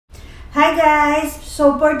Hi guys!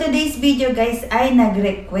 So for today's video guys ay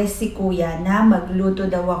nag-request si kuya na magluto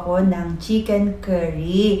daw ako ng chicken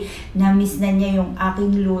curry. Na-miss na niya yung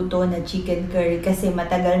aking luto na chicken curry kasi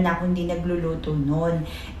matagal na akong hindi nagluluto noon.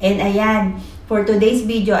 And ayan, for today's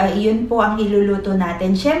video ay yun po ang iluluto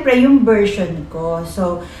natin. Syempre yung version ko.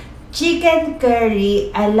 So chicken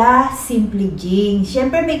curry ala Simply Jing.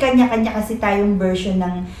 Syempre may kanya-kanya kasi tayong version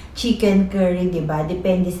ng chicken curry, 'di ba?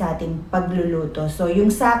 Depende sa ating pagluluto. So yung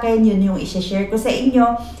sa akin, yun yung i-share ko sa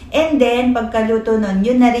inyo. And then pagkaluto nun,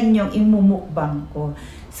 yun na rin yung imumukbang ko.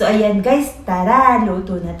 So ayan guys, tara,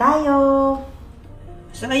 luto na tayo.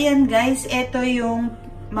 So ayan guys, ito yung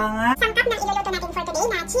mga sangkap na iluluto natin for today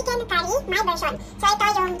na chicken curry, my version. So ito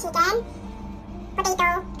yung chicken,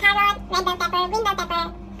 potato, carrot, red bell pepper, green bell pepper,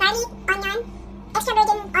 garlic, onion, extra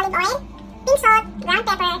virgin olive oil, pink salt, ground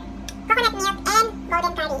pepper, coconut milk, and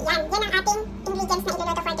golden curry. Yan ang ating ingredients na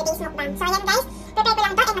iluluto for today's mukbang. So ayan guys, prepare ko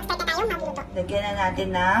lang to and mag-start na tayong magluto. Lagyan na natin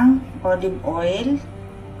ng olive oil.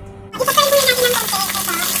 Ipapay muna natin ng konti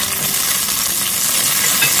ito.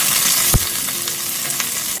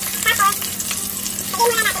 Tapos, lagyan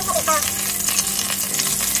muna natin siya dito.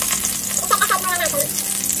 I-set aside muna natin.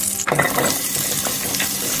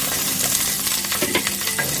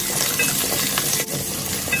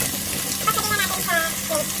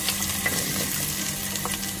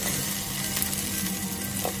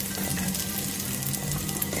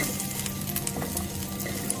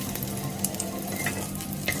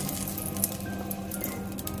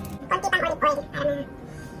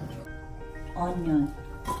 Onion.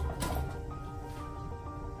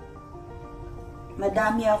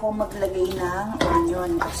 Madami ako maglagay ng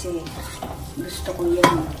onion kasi gusto ko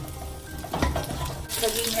yan.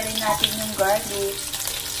 Lagay na rin natin yung garlic.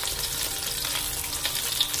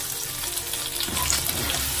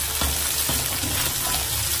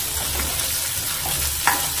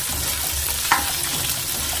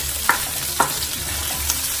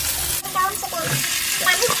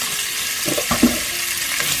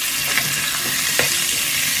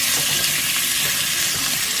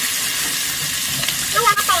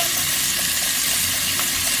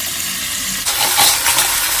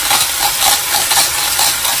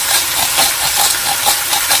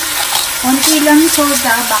 Konti lang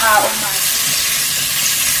soda, baka umas.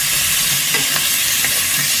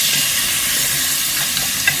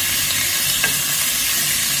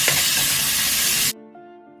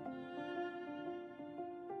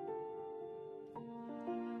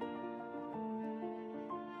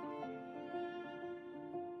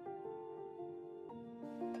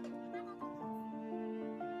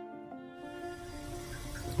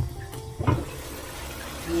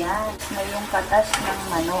 Yan, may yung katas ng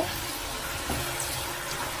manok.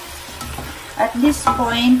 At this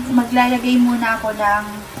point, maglalagay muna ako ng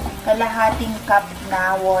kalahating cup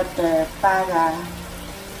na water para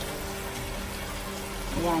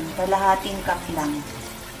yan, kalahating cup lang.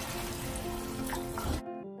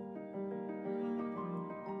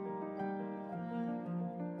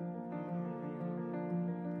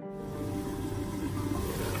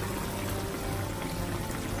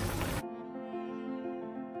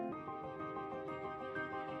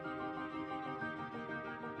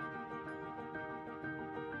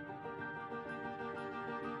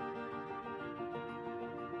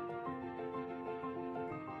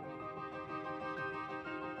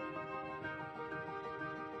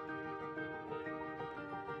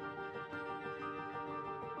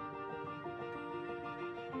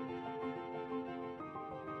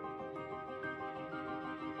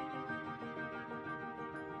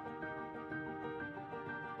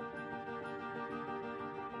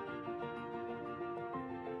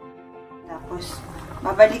 Tapos,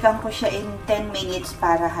 babalikan ko siya in 10 minutes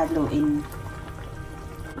para haluin.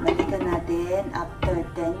 Balikan natin after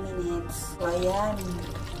 10 minutes. So, ayan.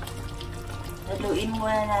 Haluin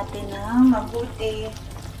muna natin ng mabuti.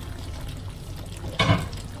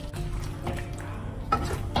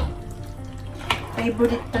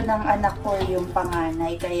 Favorite to ng anak ko yung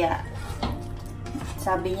panganay. Kaya,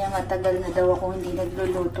 sabi niya matagal na daw ako hindi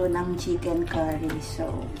nagluluto ng chicken curry. So,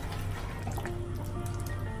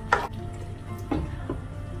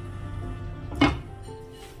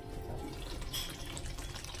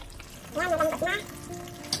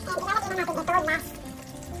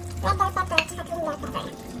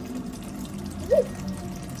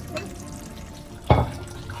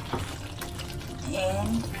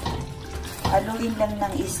 and haluin lang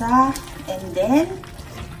ng isa and then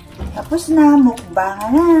tapos na, mukbang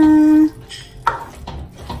na.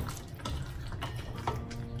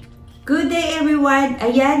 Good day everyone!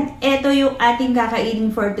 Ayan, ito yung ating kakainin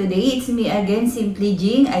for today. It's me again, Simply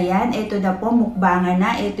Jing. Ayan, ito na po, mukbangan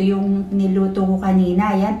na. Ito yung niluto ko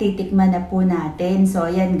kanina. Ayan, titikman na po natin. So,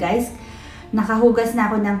 ayan guys, nakahugas na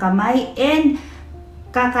ako ng kamay and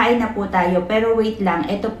kakain na po tayo. Pero wait lang,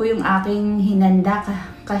 ito po yung aking hinanda.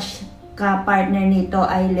 Ka-partner nito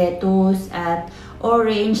ay lettuce at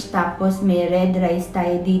orange. Tapos may red rice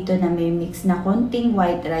tayo dito na may mix na konting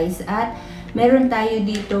white rice at meron tayo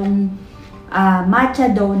ditong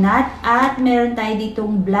Macha Donut at meron tayo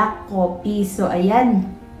ditong black coffee. So, ayan.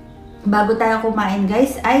 Bago tayo kumain,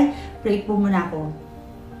 guys, ay pray po muna ako.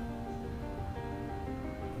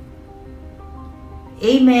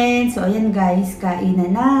 Amen! So, ayan guys, kain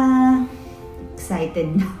na.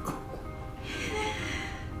 Excited na ako.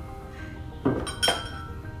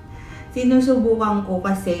 Sinusubukan ko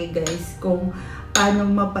kasi, guys, kung paano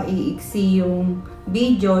mapaiiksi yung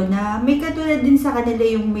video na may katulad din sa kanila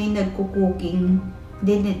yung may nagko-cooking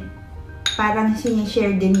din, parang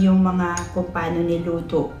sinishare din yung mga kung paano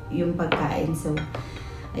niluto yung pagkain. So,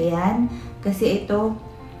 ayan, kasi ito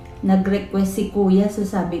nag-request si kuya, so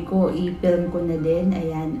sabi ko i-film ko na din.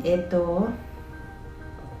 Ayan, ito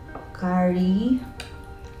curry,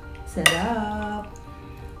 sarap,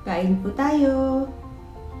 kain po tayo.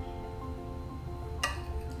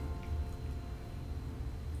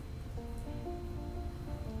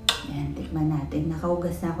 Ayan, tikman natin.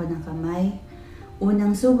 Nakahugas na ako ng kamay.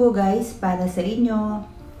 Unang subo guys, para sa inyo.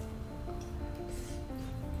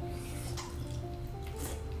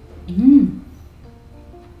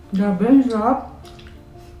 Grabe, ang sarap.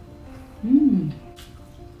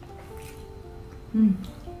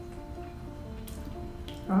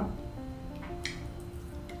 Sarap.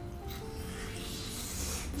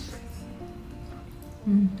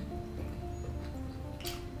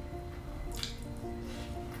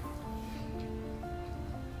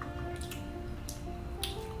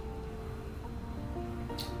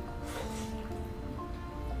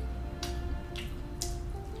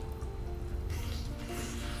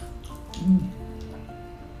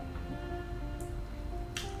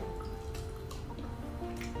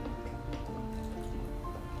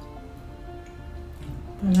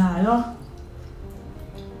 Panalo.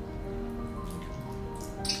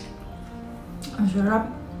 Ang sarap.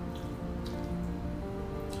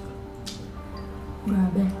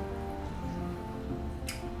 Grabe.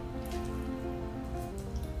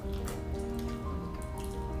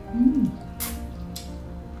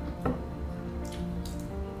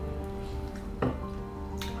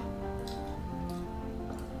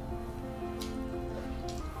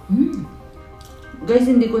 Guys,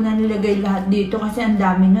 hindi ko na nilagay lahat dito kasi ang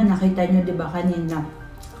dami na. Nakita nyo, di ba, kanina.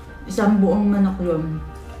 Isang buong manok yun.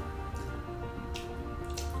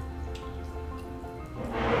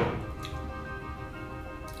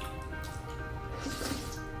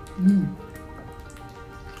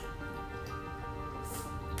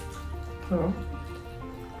 Sarap.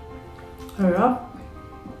 Sarap.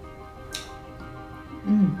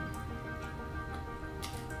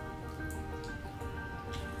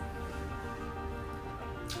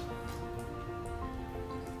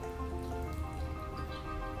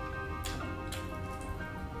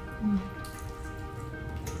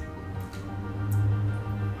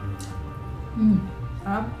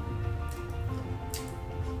 Sarap.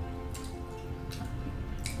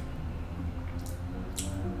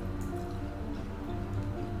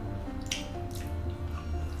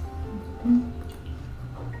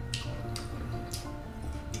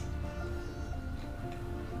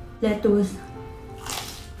 Lettuce.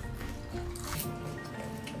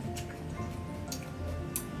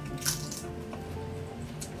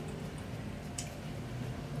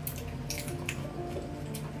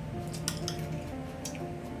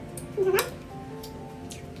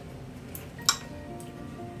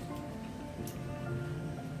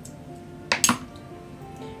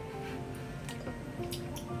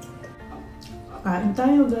 Kain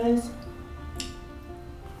tayo guys.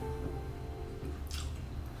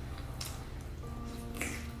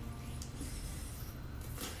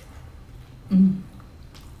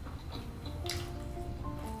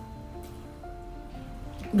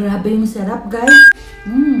 Grabe yung sarap guys.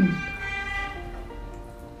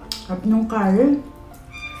 Sarap nung curry.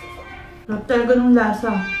 Sarap talaga nung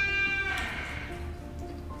lasa.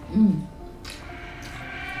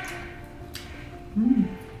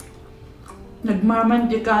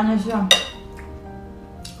 Nagmamantika na siya.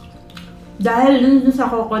 Dahil dun sa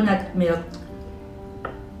coconut milk.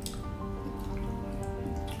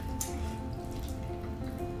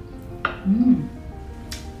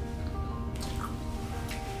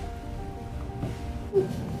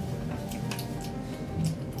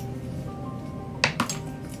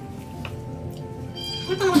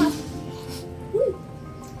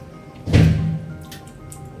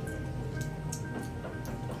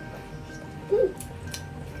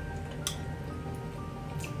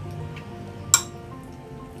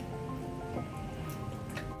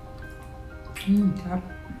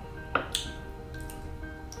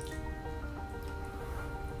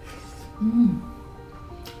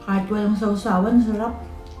 Kahit walang sausawan, sarap.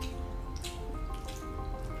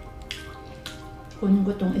 Kunin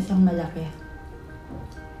ko tong isang malaki.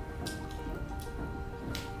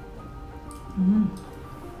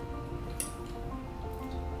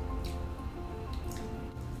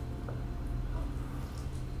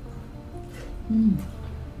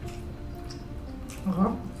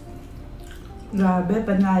 Sarap. Grabe,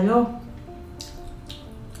 panalo.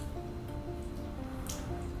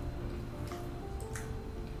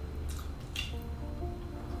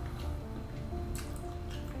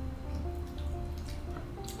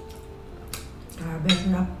 Grabe,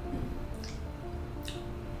 sarap.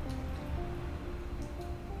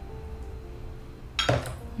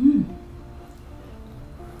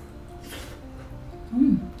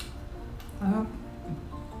 Sarap.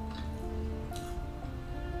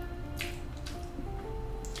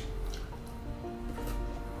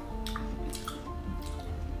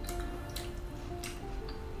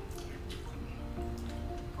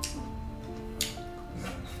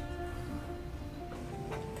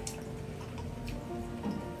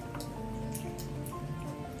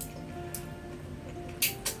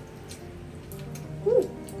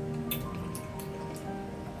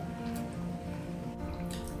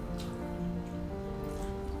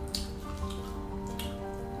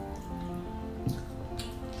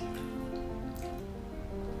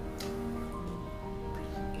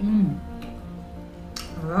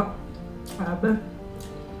 Sarap. Sabi.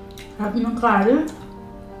 Sarap ng curry.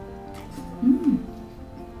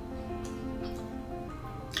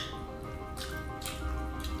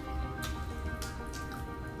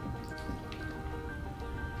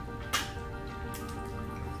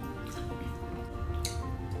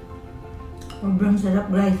 Sobrang sarap,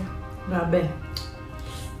 guys. Grabe.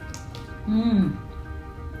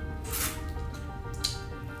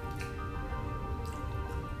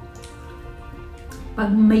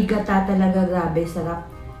 Pag may gata talaga, grabe, sarap.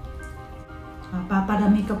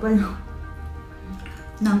 Paparami ka pa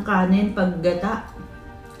ng kanin pag gata.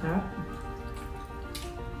 Sarap.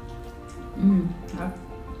 Sarap.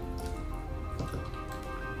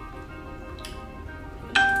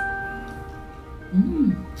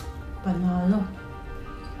 Panalo.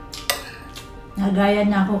 Nagaya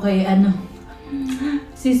na ako kay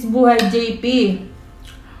Sis Buhay JP.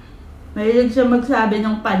 Mahilig siya magsabi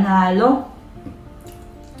ng panalo.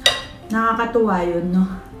 Nakakatuwa yun, no?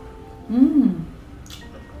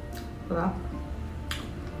 Sarap.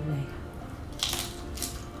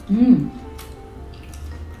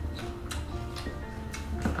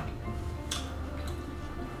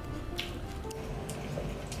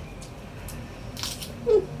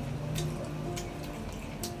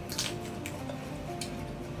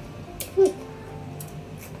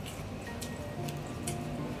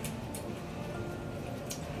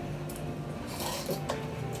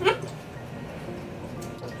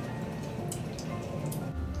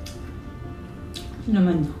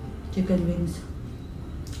 Naman, chicken wings.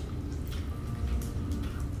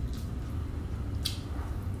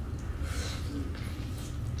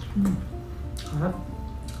 Sarap.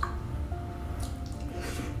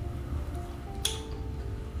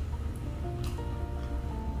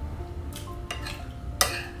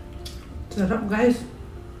 Sarap, guys.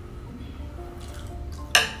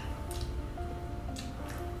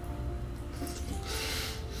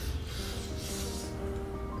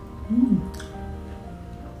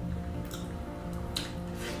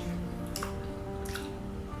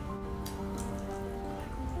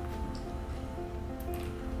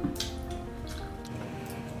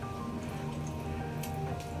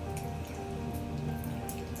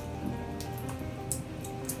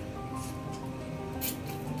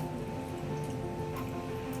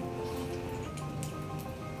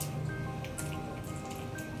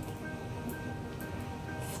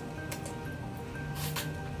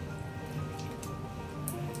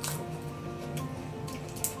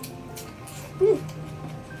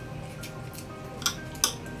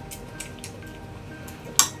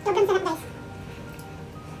 Sobrang sarap, guys.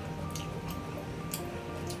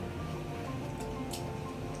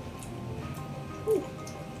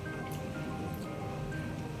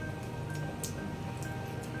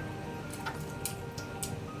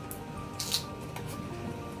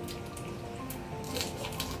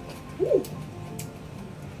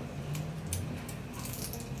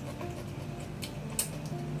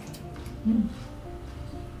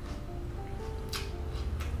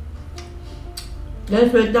 Guys,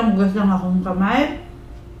 wait lang, hugas lang akong kamay.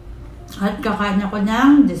 At kakain ako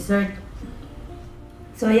ng dessert.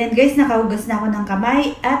 So, ayan guys, nakahugas na ako ng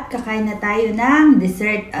kamay at kakain na tayo ng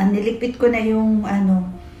dessert. Nilipit ko na yung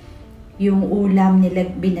yung ulam nila,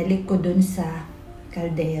 binalik ko dun sa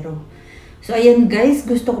kaldero. So, ayan guys,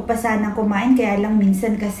 gusto ko pa sanang kumain, kaya lang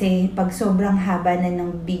minsan kasi pag sobrang haba na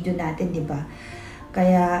ng video natin, di ba?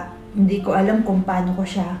 Kaya, hindi ko alam kung paano ko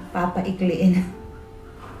siya papaikliin.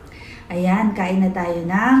 Ayan, kain na tayo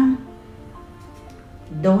ng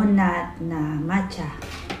donut na matcha.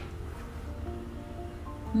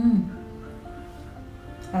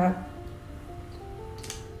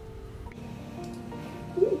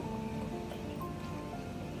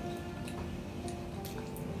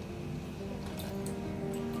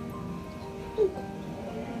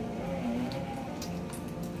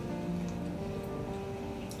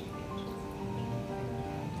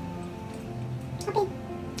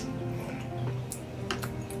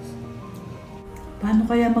 Paano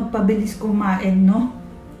kaya magpabilis kumain, no?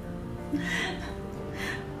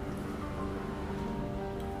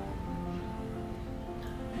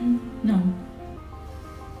 No.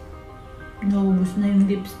 Naubos na yung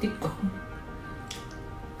lipstick ko.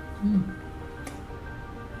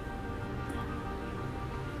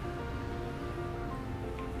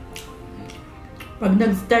 Pag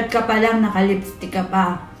nag-start ka pa lang, naka-lipstick ka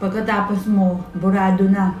pa. Pagkatapos mo, burado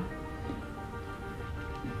na.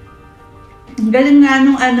 Galing nga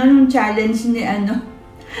nung challenge ni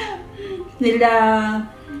nila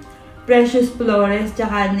Precious Flores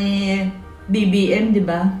tsaka ni BBM, di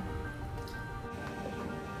ba?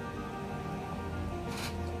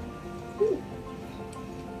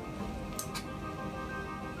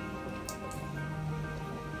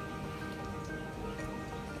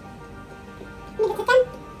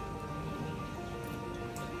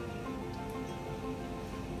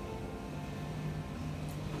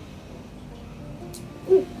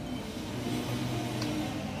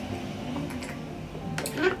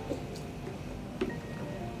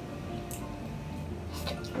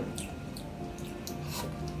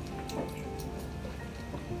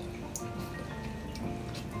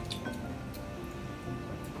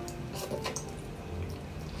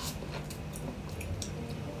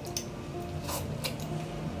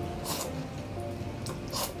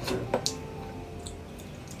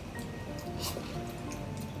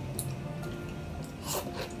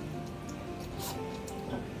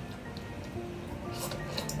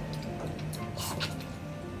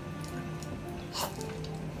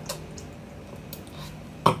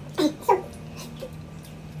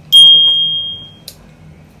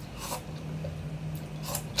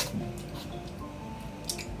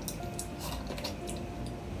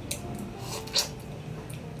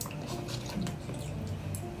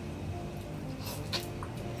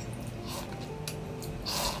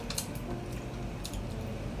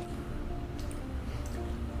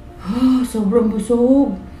 Sobrang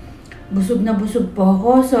busog. Busog na busog po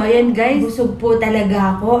ako. So, ayan guys. Busog po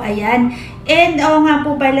talaga ako. Ayan. And, nga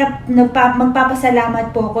po pala,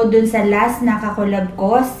 magpapasalamat po ako dun sa last na kakolab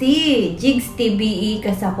ko, si Jigs TBE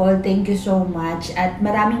Kasakol. Thank you so much. At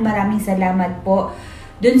maraming salamat po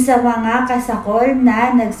dun sa mga kasakol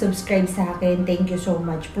na nag-subscribe sa akin. Thank you so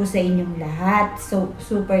much po sa inyong lahat. So,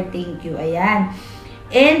 super thank you. Ayan.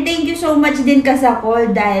 And thank you so much din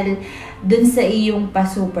kasakol dahil dun sa iyong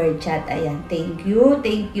pa-super chat. Ayan, thank you,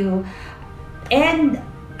 thank you. And,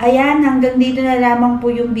 ayan, hanggang dito na lamang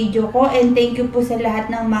po yung video ko. And thank you po sa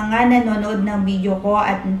lahat ng mga nanonood ng video ko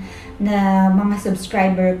at na mga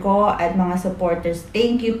subscriber ko at mga supporters.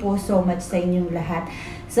 Thank you po so much sa inyong lahat.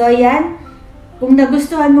 So, ayan. Kung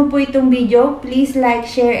nagustuhan mo po itong video, please like,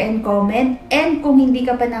 share, and comment. And kung hindi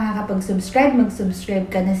ka pa nakakapag-subscribe, mag-subscribe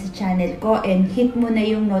ka na sa channel ko and hit mo na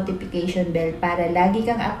yung notification bell para lagi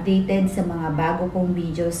kang updated sa mga bago kong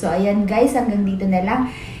video. So, ayan guys, hanggang dito na lang.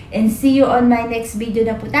 And see you on my next video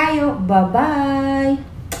na po tayo. Bye-bye!